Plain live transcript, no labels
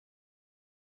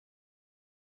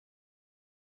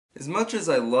As much as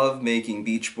I love making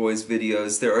Beach Boys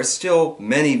videos, there are still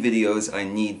many videos I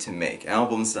need to make,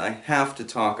 albums that I have to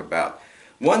talk about.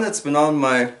 One that's been on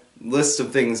my list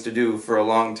of things to do for a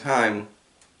long time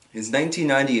is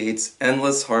 1998's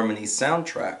Endless Harmony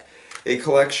soundtrack, a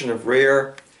collection of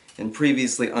rare and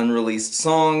previously unreleased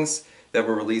songs that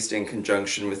were released in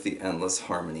conjunction with the Endless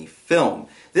Harmony film.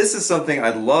 This is something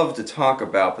I'd love to talk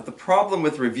about, but the problem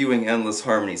with reviewing Endless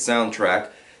Harmony soundtrack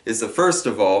is that first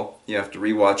of all, you have to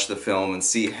rewatch the film and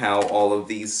see how all of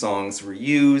these songs were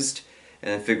used,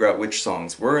 and then figure out which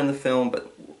songs were in the film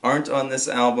but aren't on this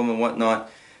album and whatnot.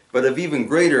 But of even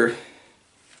greater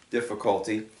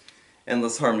difficulty,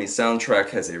 Endless Harmony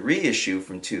soundtrack has a reissue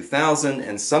from 2000,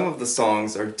 and some of the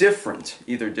songs are different,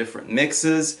 either different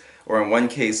mixes, or in one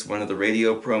case one of the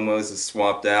radio promos is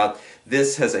swapped out.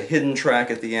 This has a hidden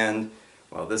track at the end,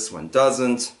 while this one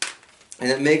doesn't. And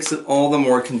it makes it all the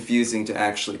more confusing to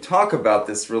actually talk about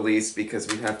this release because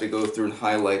we have to go through and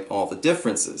highlight all the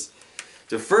differences.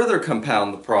 To further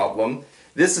compound the problem,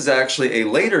 this is actually a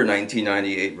later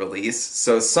 1998 release,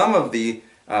 so some of the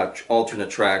alternate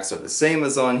tracks are the same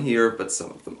as on here, but some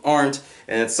of them aren't,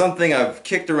 and it's something I've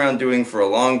kicked around doing for a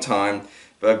long time,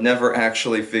 but I've never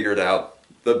actually figured out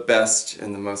the best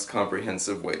and the most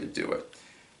comprehensive way to do it.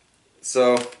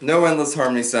 So, no Endless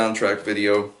Harmony soundtrack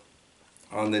video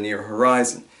on the near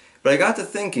horizon. But I got to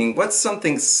thinking, what's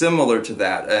something similar to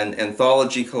that? An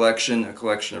anthology collection, a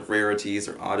collection of rarities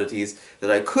or oddities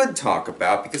that I could talk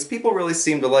about, because people really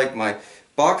seem to like my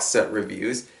box set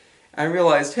reviews. I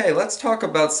realized, hey, let's talk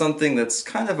about something that's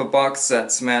kind of a box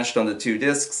set smashed onto 2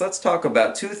 discs. Let's talk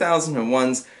about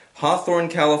 2001's Hawthorne,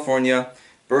 California,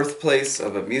 Birthplace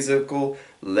of a Musical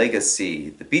Legacy.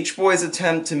 The Beach Boys'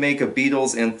 attempt to make a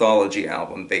Beatles anthology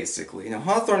album, basically. Now,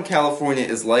 Hawthorne, California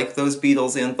is like those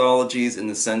Beatles anthologies in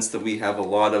the sense that we have a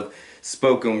lot of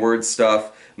spoken word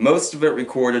stuff. Most of it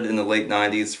recorded in the late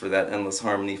 90s for that Endless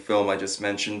Harmony film I just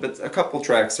mentioned, but a couple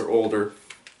tracks are older.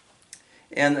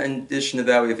 And in addition to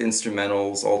that, we have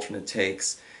instrumentals, alternate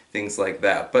takes, things like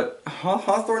that. But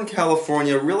Hawthorne,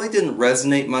 California really didn't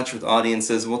resonate much with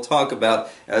audiences. We'll talk about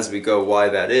as we go why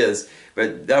that is.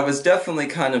 But that was definitely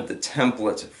kind of the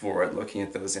template for it, looking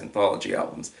at those anthology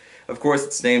albums. Of course,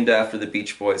 it's named after the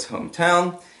Beach Boys'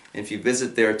 hometown. And if you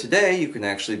visit there today, you can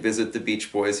actually visit the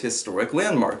Beach Boys' historic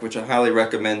landmark, which I highly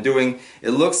recommend doing.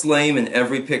 It looks lame in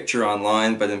every picture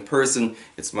online, but in person,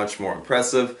 it's much more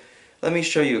impressive. Let me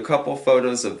show you a couple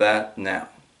photos of that now.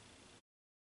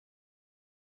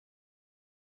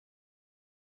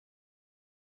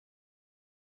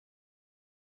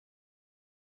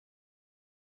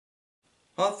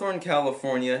 Hawthorne,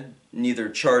 California neither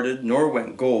charted nor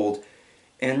went gold,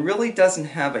 and really doesn't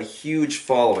have a huge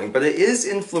following, but it is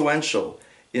influential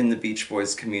in the Beach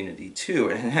Boys community too,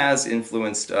 and it has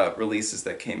influenced releases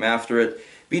that came after it.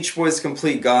 Beach Boys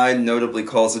Complete Guide notably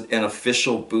calls it an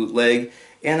official bootleg,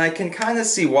 and I can kind of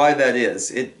see why that is.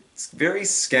 It's very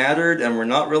scattered, and we're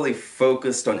not really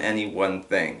focused on any one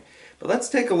thing. But let's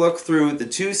take a look through the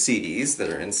 2 CDs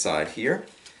that are inside here,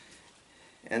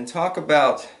 and talk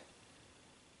about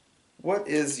what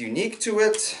is unique to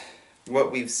it,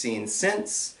 what we've seen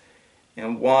since,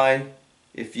 and why,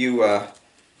 if you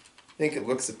think it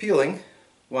looks appealing,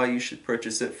 why you should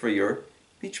purchase it for your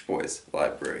Beach Boys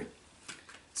library.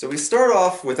 So we start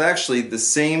off with actually the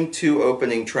same 2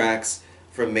 opening tracks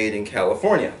from Made in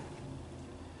California.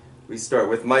 We start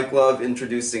with Mike Love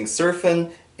introducing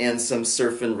Surfin' and some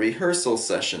Surfin' rehearsal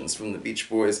sessions from the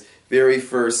Beach Boys' very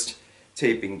first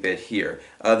taping bit here.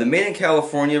 The Made in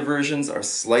California versions are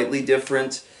slightly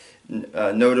different.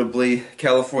 Notably,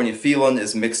 California Feelin'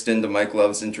 is mixed into Mike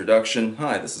Love's introduction.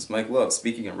 Hi, this is Mike Love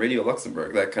speaking on Radio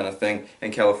Luxembourg, that kind of thing,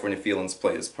 and California Feelin's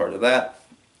played as part of that.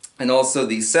 And also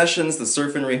the sessions, the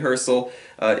Surfin' rehearsal,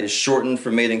 is shortened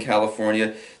from Made in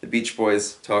California. The Beach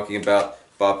Boys talking about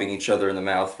bopping each other in the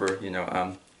mouth for,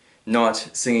 not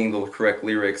singing the correct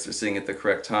lyrics or singing at the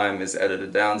correct time is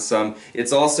edited down some.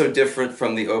 It's also different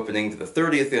from the opening to the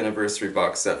 30th anniversary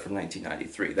box set from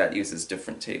 1993. That uses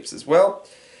different tapes as well.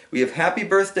 We have Happy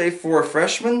Birthday for a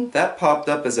Freshman. That popped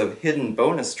up as a hidden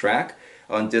bonus track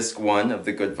on disc 1 of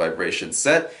the Good Vibrations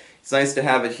set. It's nice to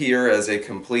have it here as a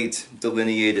complete,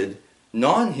 delineated,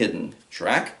 non-hidden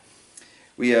track.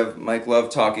 We have Mike Love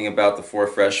talking about the 4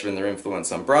 freshmen, their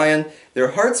influence on Brian.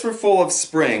 Their hearts were full of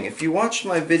spring. If you watched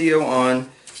my video on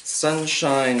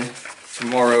Sunshine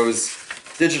Tomorrow's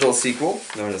digital sequel,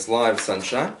 known as Live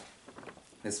Sunshine,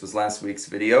 this was last week's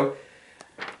video,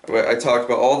 I talked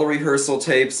about all the rehearsal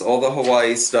tapes, all the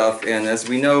Hawaii stuff, and as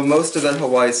we know, most of that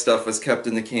Hawaii stuff was kept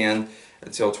in the can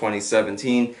until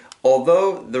 2017.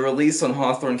 Although the release on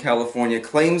Hawthorne, California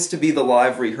claims to be the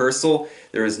live rehearsal,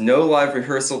 there is no live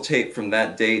rehearsal tape from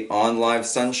that date on Live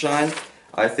Sunshine.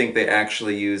 I think they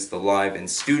actually used the live in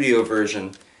studio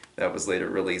version that was later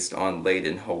released on Late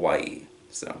in Hawaii.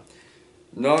 So,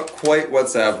 not quite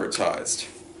what's advertised.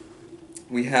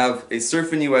 We have a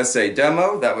Surfin' USA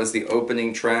demo. That was the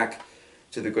opening track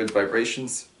to the Good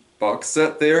Vibrations box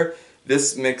set there.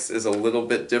 This mix is a little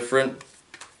bit different.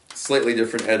 Slightly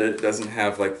different edit. It doesn't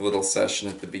have like the little session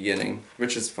at the beginning,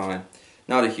 which is fine.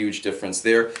 Not a huge difference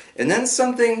there. And then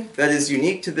something that is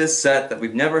unique to this set that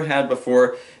we've never had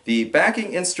before, the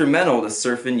backing instrumental to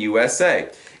Surfin' USA.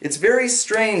 It's very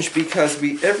strange because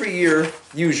every year,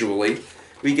 usually,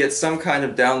 we get some kind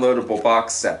of downloadable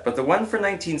box set, but the one for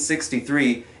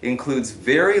 1963 includes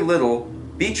very little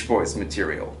Beach Boys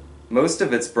material. Most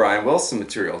of it's Brian Wilson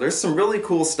material. There's some really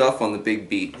cool stuff on the Big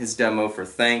Beat. His demo for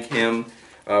Thank Him,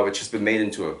 which has been made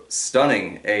into a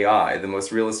stunning AI, the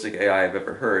most realistic AI I've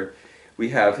ever heard. We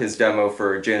have his demo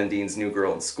for Jan and Dean's New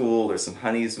Girl in School. There's some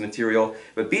Honeys material,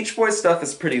 but Beach Boys stuff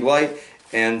is pretty light,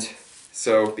 and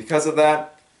so because of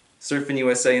that, Surfin'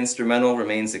 USA instrumental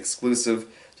remains exclusive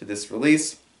to this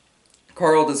release.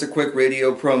 Carl does a quick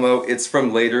radio promo. It's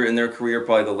from later in their career,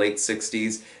 probably the late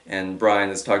 60s, and Brian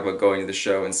is talking about going to the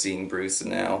show and seeing Bruce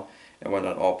and Al and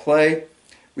whatnot all play.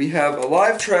 We have a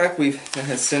live track that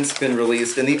has since been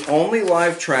released, and the only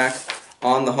live track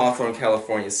on the Hawthorne,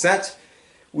 California set.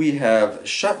 We have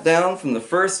Shut Down from the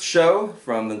first show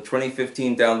from the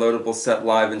 2015 downloadable set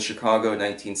live in Chicago in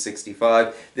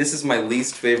 1965. This is my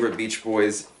least favorite Beach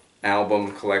Boys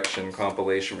album, collection,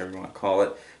 compilation, whatever you want to call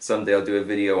it. Someday I'll do a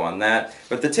video on that.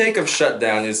 But the take of Shut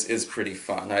Down is pretty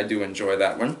fun. I do enjoy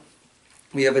that one.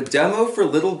 We have a demo for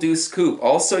Little Deuce Coupe,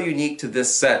 also unique to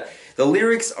this set. The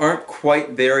lyrics aren't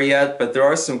quite there yet, but there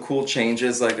are some cool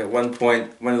changes. Like at one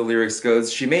point, one of the lyrics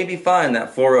goes, "She may be fine,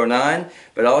 that 409,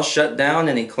 but I'll shut down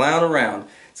any clown around."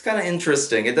 It's kind of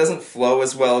interesting. It doesn't flow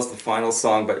as well as the final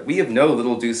song, but we have no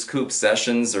Little Deuce Coupe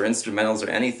sessions or instrumentals or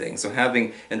anything, so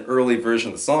having an early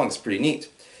version of the song is pretty neat.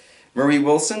 Murray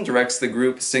Wilson directs the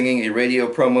group singing a radio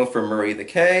promo for Murray the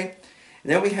K.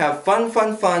 And then we have Fun,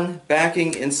 Fun, Fun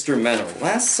backing instrumental.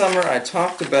 Last summer I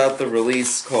talked about the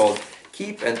release called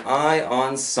Keep an Eye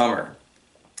on Summer.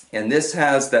 And this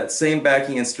has that same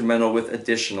backing instrumental with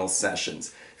additional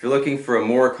sessions. If you're looking for a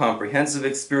more comprehensive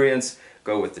experience,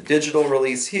 go with the digital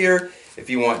release here. If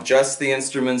you want just the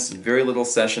instruments and very little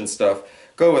session stuff,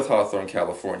 go with Hawthorne,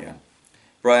 California.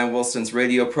 Brian Wilson's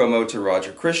radio promo to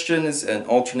Roger Christian is an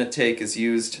alternate take is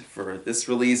used for this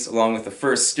release, along with the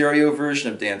first stereo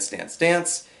version of Dance, Dance,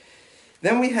 Dance.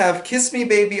 Then we have Kiss Me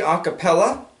Baby a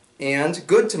cappella and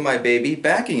Good to My Baby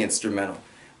backing instrumental.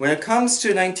 When it comes to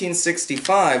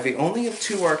 1965, we only have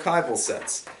two archival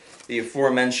sets. The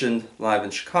aforementioned Live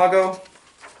in Chicago,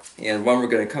 and one we're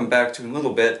going to come back to in a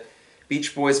little bit,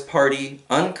 Beach Boys Party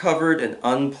Uncovered and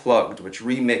Unplugged, which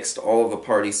remixed all of the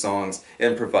party songs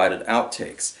and provided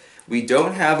outtakes. We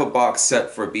don't have a box set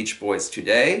for Beach Boys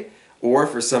Today or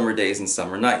for Summer Days and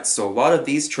Summer Nights, so a lot of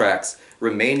these tracks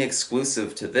remain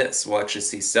exclusive to this. We'll actually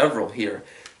see several here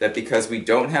that because we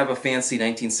don't have a fancy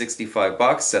 1965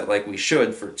 box set like we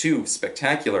should for two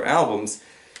spectacular albums,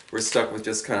 we're stuck with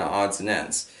just kind of odds and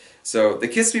ends. So the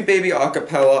Kiss Me Baby a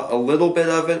cappella, a little bit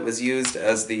of it was used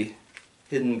as the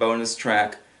hidden bonus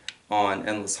track on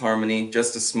Endless Harmony,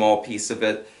 just a small piece of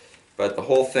it, but the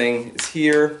whole thing is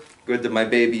here. Good to My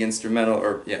Baby instrumental,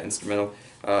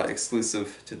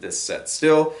 exclusive to this set.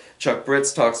 Still, Chuck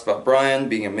Britz talks about Brian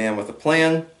being a man with a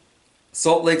plan.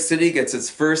 Salt Lake City gets its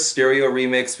first stereo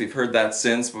remix. We've heard that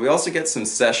since, but we also get some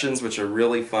sessions which are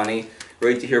really funny.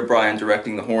 Great to hear Brian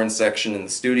directing the horn section in the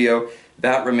studio.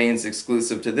 That remains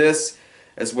exclusive to this,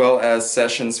 as well as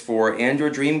sessions for And Your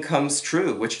Dream Comes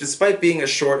True, which despite being a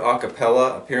short a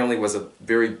cappella, apparently was a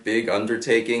very big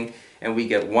undertaking, and we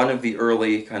get one of the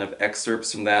early kind of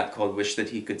excerpts from that called Wish That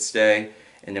He Could Stay,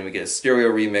 and then we get a stereo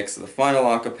remix of the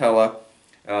final a cappella,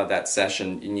 that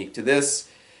session unique to this.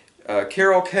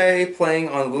 Carol Kay playing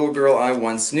on Little Girl I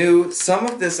Once Knew. Some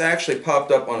of this actually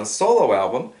popped up on a solo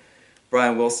album,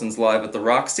 Brian Wilson's Live at the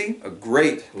Roxy, a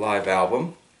great live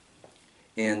album.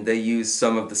 And they used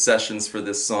some of the sessions for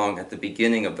this song at the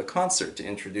beginning of the concert to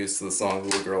introduce the song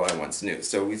Little Girl I Once Knew.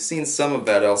 So we've seen some of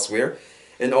that elsewhere.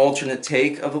 An alternate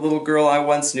take of the Little Girl I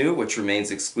Once Knew, which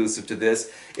remains exclusive to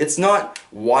this. It's not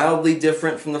wildly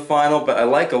different from the final, but I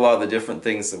like a lot of the different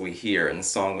things that we hear. And the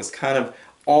song was kind of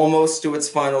almost to its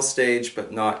final stage,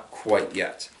 but not quite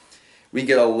yet. We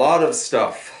get a lot of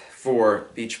stuff for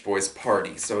Beach Boys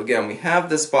Party. So again, we have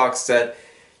this box set.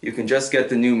 You can just get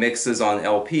the new mixes on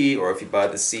LP, or if you buy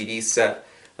the CD set,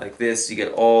 like this. You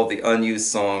get all the unused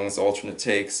songs, alternate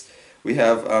takes. We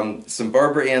have some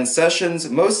Barbara Ann sessions,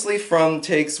 mostly from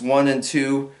takes 1 and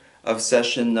 2 of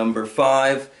session number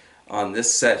 5 on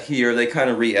this set here. They kind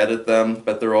of re-edit them,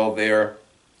 but they're all there.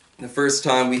 The first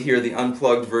time we hear the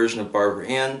unplugged version of Barbara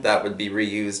Ann, that would be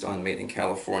reused on Made in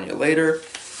California later.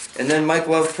 And then Mike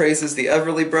Love praises the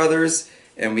Everly Brothers,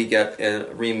 and we get a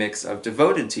remix of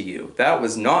Devoted to You. That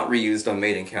was not reused on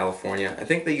Made in California. I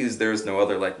think they used There's No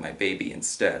Other Like My Baby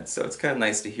instead, so it's kind of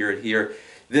nice to hear it here.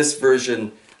 This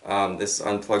version, this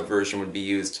unplugged version, would be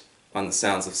used on the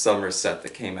Sounds of Summer set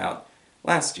that came out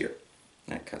last year.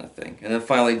 That kind of thing. And then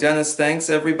finally, Dennis thanks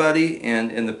everybody,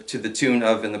 and to the tune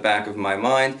of In the Back of My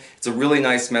Mind. It's a really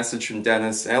nice message from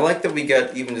Dennis, and I like that we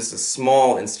get even just a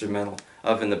small instrumental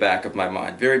of In the Back of My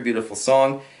Mind. Very beautiful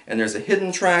song, and there's a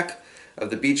hidden track of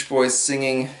the Beach Boys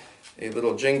singing a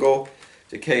little jingle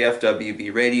to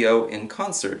KFWB Radio in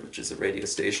concert, which is a radio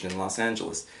station in Los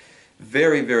Angeles.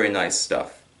 Very, very nice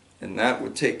stuff. And that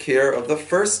would take care of the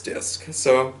first disc.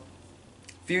 So,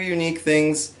 a few unique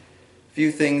things, a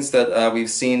few things that we've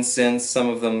seen since, some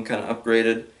of them kind of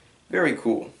upgraded. Very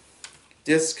cool.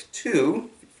 Disc 2,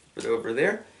 put it over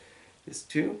there. Disc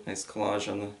 2, nice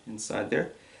collage on the inside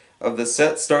there, of the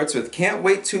set starts with Can't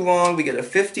Wait Too Long. We get a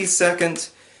 50-second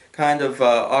kind of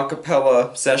a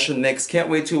cappella session mix. Can't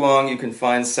Wait Too Long. You can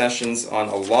find sessions on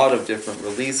a lot of different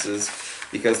releases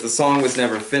because the song was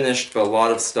never finished, but a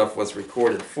lot of stuff was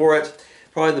recorded for it.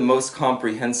 Probably the most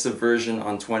comprehensive version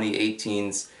on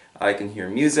 2018's I Can Hear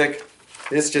Music.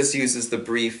 This just uses the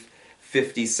brief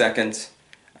 50-second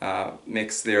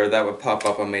mix there. That would pop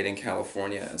up on Made in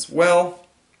California as well.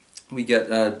 We get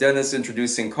Dennis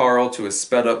introducing Carl to a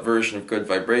sped-up version of Good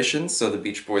Vibrations, so the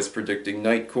Beach Boys predicting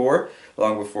Nightcore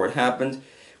long before it happened.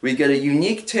 We get a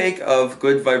unique take of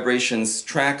Good Vibrations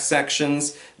track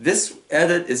sections. This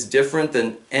edit is different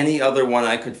than any other one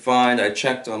I could find. I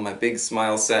checked on my big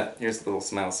Smile set. Here's the little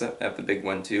Smile set. I have the big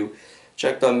one too.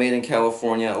 Checked on Made in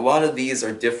California. A lot of these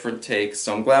are different takes,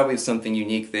 so I'm glad we have something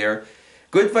unique there.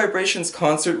 Good Vibrations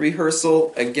concert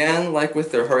rehearsal, again, like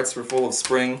with Their Hearts Were Full of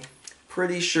Spring,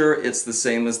 pretty sure it's the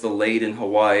same as the Late in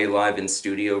Hawaii live in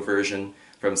studio version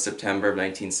from September of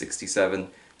 1967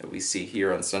 that we see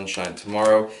here on Sunshine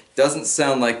Tomorrow. Doesn't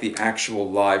sound like the actual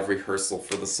live rehearsal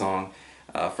for the song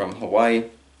from Hawaii.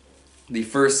 The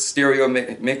first stereo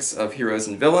mix of Heroes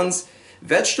and Villains.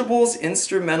 Vegetables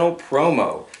instrumental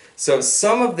promo. So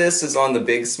some of this is on the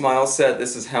Big Smile set.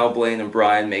 This is Hal Blaine and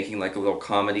Brian making like a little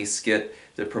comedy skit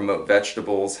to promote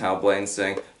vegetables. Hal Blaine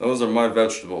saying, "Those are my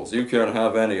vegetables, you can't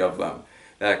have any of them."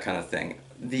 That kind of thing.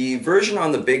 The version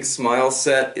on the Big Smile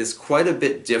set is quite a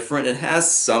bit different. It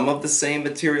has some of the same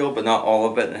material, but not all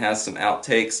of it. It has some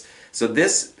outtakes. So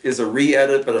this is a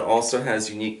re-edit, but it also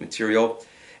has unique material.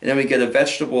 And then we get a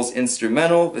Vegetables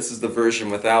instrumental. This is the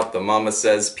version without the Mama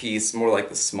Says piece, more like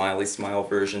the Smiley Smile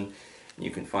version. And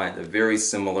you can find a very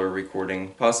similar recording,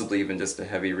 possibly even just a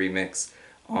heavy remix,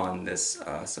 on this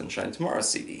Sunshine Tomorrow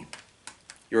CD.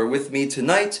 You're With Me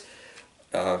Tonight,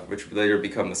 which would later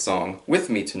become the song With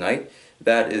Me Tonight.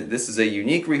 This is a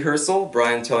unique rehearsal,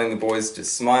 Brian telling the boys to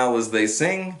smile as they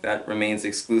sing. That remains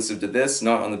exclusive to this,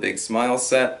 not on the Big Smile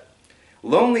set.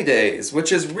 Lonely Days,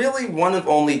 which is really one of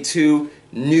only 2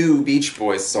 new Beach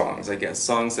Boys songs, I guess,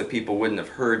 songs that people wouldn't have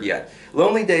heard yet.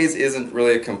 Lonely Days isn't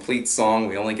really a complete song,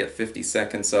 we only get 50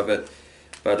 seconds of it,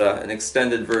 but an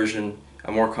extended version,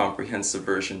 a more comprehensive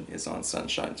version, is on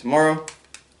Sunshine Tomorrow.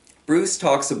 Bruce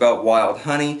talks about Wild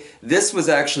Honey. This was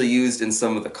actually used in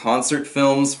some of the concert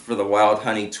films for the Wild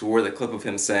Honey tour, the clip of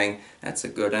him saying, "That's a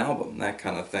good album," that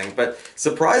kind of thing. But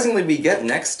surprisingly, we get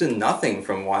next to nothing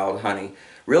from Wild Honey.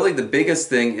 Really, the biggest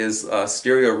thing is a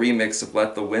stereo remix of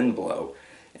Let the Wind Blow.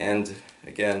 And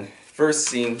again, first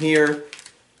seen here,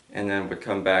 and then would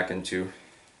come back into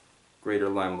greater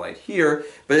limelight here,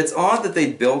 but it's odd that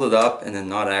they'd build it up and then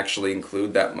not actually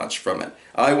include that much from it.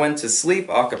 I Went to Sleep,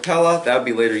 a cappella, that would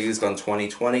be later used on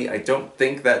 2020. I don't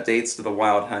think that dates to the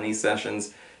Wild Honey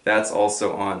sessions. That's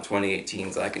also on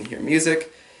 2018's I Can Hear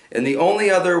Music. And the only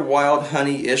other Wild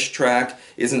Honey-ish track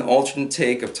is an alternate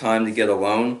take of Time to Get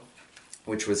Alone,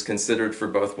 which was considered for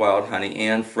both Wild Honey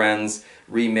and Friends,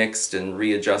 remixed and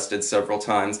readjusted several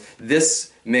times.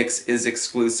 This mix is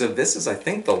exclusive. This is, I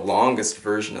think, the longest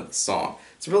version of the song.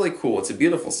 It's really cool. It's a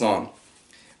beautiful song.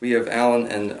 We have Alan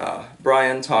and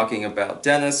Brian talking about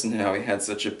Dennis and how he had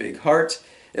such a big heart.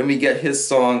 And we get his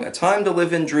song, A Time to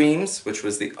Live in Dreams, which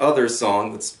was the other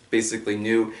song that's basically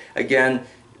new. Again,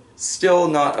 still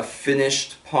not a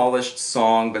finished, polished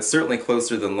song, but certainly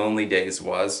closer than Lonely Days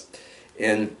was.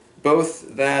 And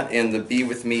both that and the Be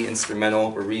With Me instrumental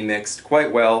were remixed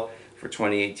quite well for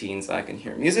 2018's I Can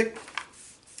Hear Music.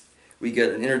 We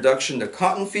get an introduction to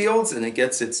Cotton Fields, and it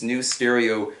gets its new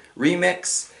stereo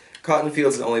remix. Cotton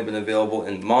Fields has only been available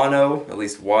in mono, at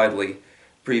least widely,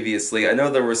 previously. I know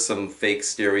there was some fake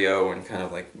stereo and kind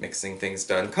of like mixing things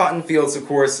done. Cotton Fields, of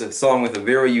course, a song with a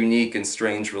very unique and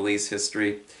strange release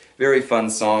history. Very fun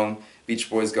song. Beach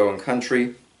Boys Goin'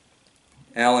 Country.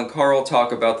 Al and Carl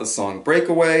talk about the song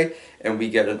Breakaway, and we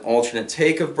get an alternate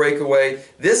take of Breakaway.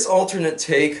 This alternate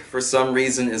take, for some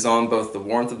reason, is on both The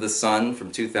Warmth of the Sun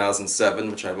from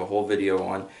 2007, which I have a whole video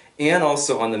on, and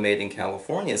also on the Made in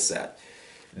California set.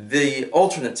 The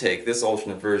alternate take, this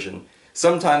alternate version,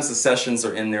 sometimes the sessions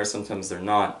are in there, sometimes they're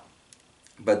not.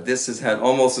 But this has had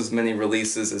almost as many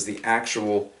releases as the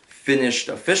actual finished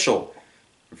official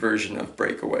version of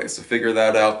Breakaway. So figure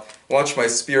that out. Watch my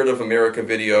Spirit of America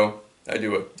video. I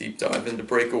do a deep dive into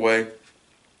Breakaway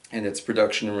and its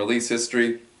production and release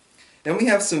history. Then we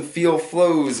have some Feel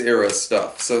Flows era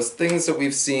stuff. So things that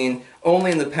we've seen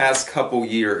only in the past couple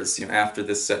years, after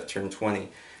this set turned 20.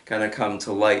 Kind of come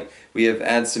to light. We have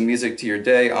Add Some Music to Your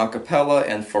Day a cappella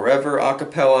and Forever a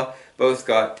cappella. Both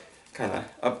got kind of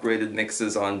upgraded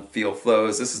mixes on Feel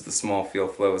Flows. This is the small Feel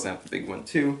Flows, I have the big one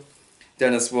too.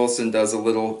 Dennis Wilson does a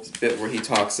little bit where he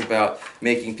talks about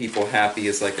making people happy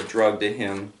is like a drug to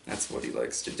him. That's what he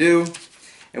likes to do.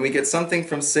 And we get something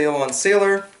from Sail on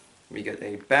Sailor. We get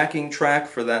a backing track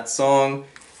for that song.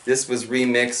 This was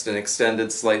remixed and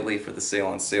extended slightly for the Sail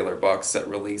on Sailor box set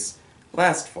release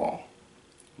last fall.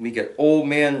 We get Old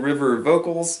Man River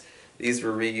vocals. These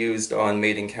were reused on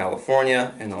Made in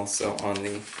California and also on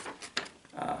the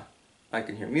I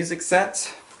Can Hear Music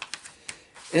set.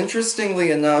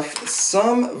 Interestingly enough,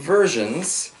 some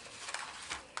versions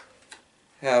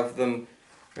have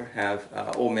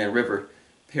Old Man River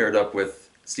paired up with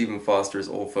Stephen Foster's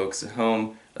Old Folks at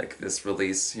Home, like this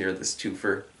release here, this two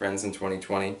for Friends in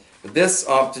 2020. But this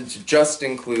opted to just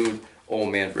include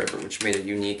Old Man River, which made it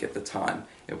unique at the time.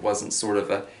 It wasn't sort of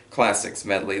a classics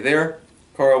medley there.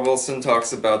 Carl Wilson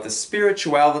talks about the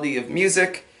spirituality of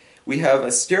music. We have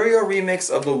a stereo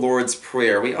remix of the Lord's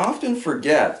Prayer. We often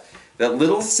forget that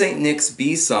Little St. Nick's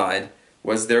B-side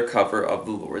was their cover of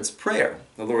the Lord's Prayer.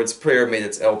 The Lord's Prayer made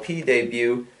its LP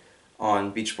debut on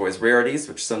Beach Boys Rarities,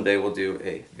 which someday we'll do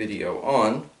a video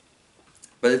on.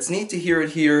 But it's neat to hear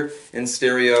it here in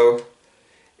stereo,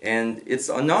 and it's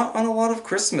not on a lot of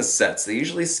Christmas sets. They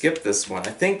usually skip this one.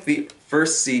 I think the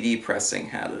first CD pressing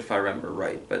had it, if I remember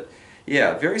right. But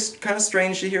yeah, very kind of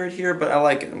strange to hear it here, but I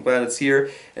like it. I'm glad it's here.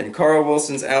 And Carl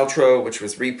Wilson's outro, which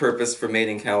was repurposed for Made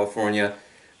in California,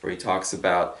 where he talks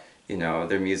about,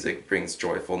 their music brings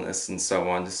joyfulness and so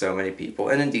on to so many people.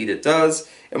 And indeed it does.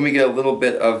 And we get a little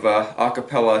bit of a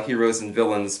cappella Heroes and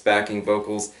Villains backing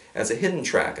vocals as a hidden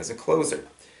track, as a closer.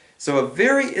 So a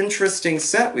very interesting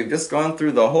set. We've just gone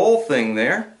through the whole thing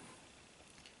there.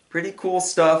 Pretty cool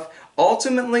stuff.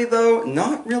 Ultimately, though,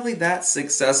 not really that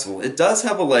successful. It does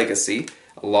have a legacy.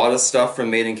 A lot of stuff from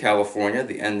Made in California,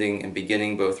 the ending and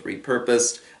beginning both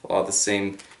repurposed, a lot of the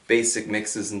same basic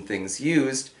mixes and things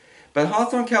used. But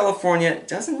Hawthorne, California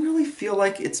doesn't really feel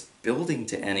like it's building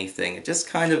to anything. It just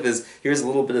kind of is, here's a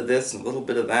little bit of this, and a little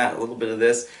bit of that, a little bit of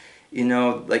this.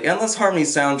 Like Endless Harmony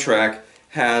soundtrack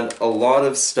had a lot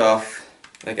of stuff,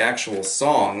 like actual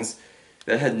songs,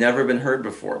 that had never been heard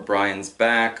before. Brian's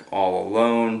Back, All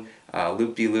Alone,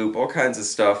 Loop-de-Loop, all kinds of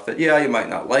stuff that, yeah, you might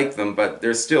not like them, but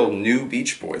there's still new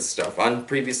Beach Boys stuff,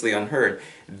 previously unheard.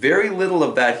 Very little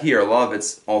of that here. A lot of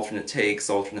it's alternate takes,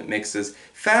 alternate mixes.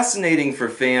 Fascinating for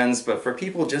fans, but for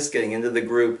people just getting into the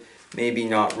group, maybe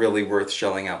not really worth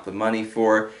shelling out the money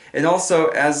for. And also,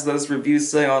 as those reviews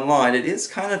say online, it is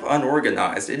kind of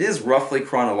unorganized. It is roughly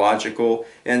chronological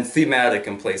and thematic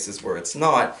in places where it's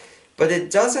not, but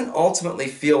it doesn't ultimately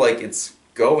feel like it's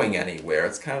going anywhere.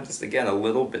 It's kind of just, again, a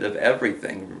little bit of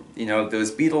everything.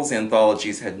 Those Beatles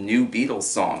anthologies had new Beatles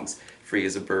songs, Free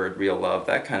as a Bird, Real Love,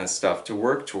 that kind of stuff to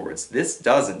work towards. This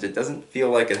doesn't. It doesn't feel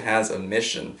like it has a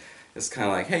mission. It's kind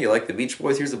of like, hey, you like the Beach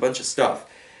Boys? Here's a bunch of stuff.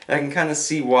 And I can kind of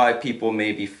see why people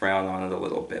maybe frown on it a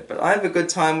little bit. But I have a good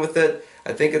time with it.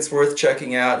 I think it's worth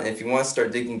checking out. And if you want to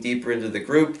start digging deeper into the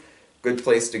group, good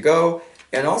place to go.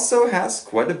 And also has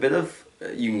quite a bit of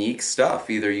unique stuff,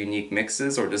 either unique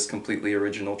mixes or just completely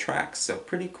original tracks. So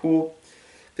pretty cool.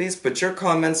 Please put your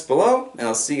comments below, and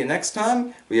I'll see you next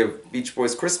time. We have Beach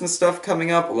Boys Christmas stuff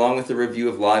coming up, along with a review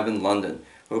of Live in London.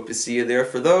 Hope to see you there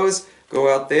for those.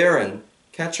 Go out there and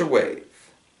catch a wave.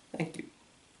 Thank you.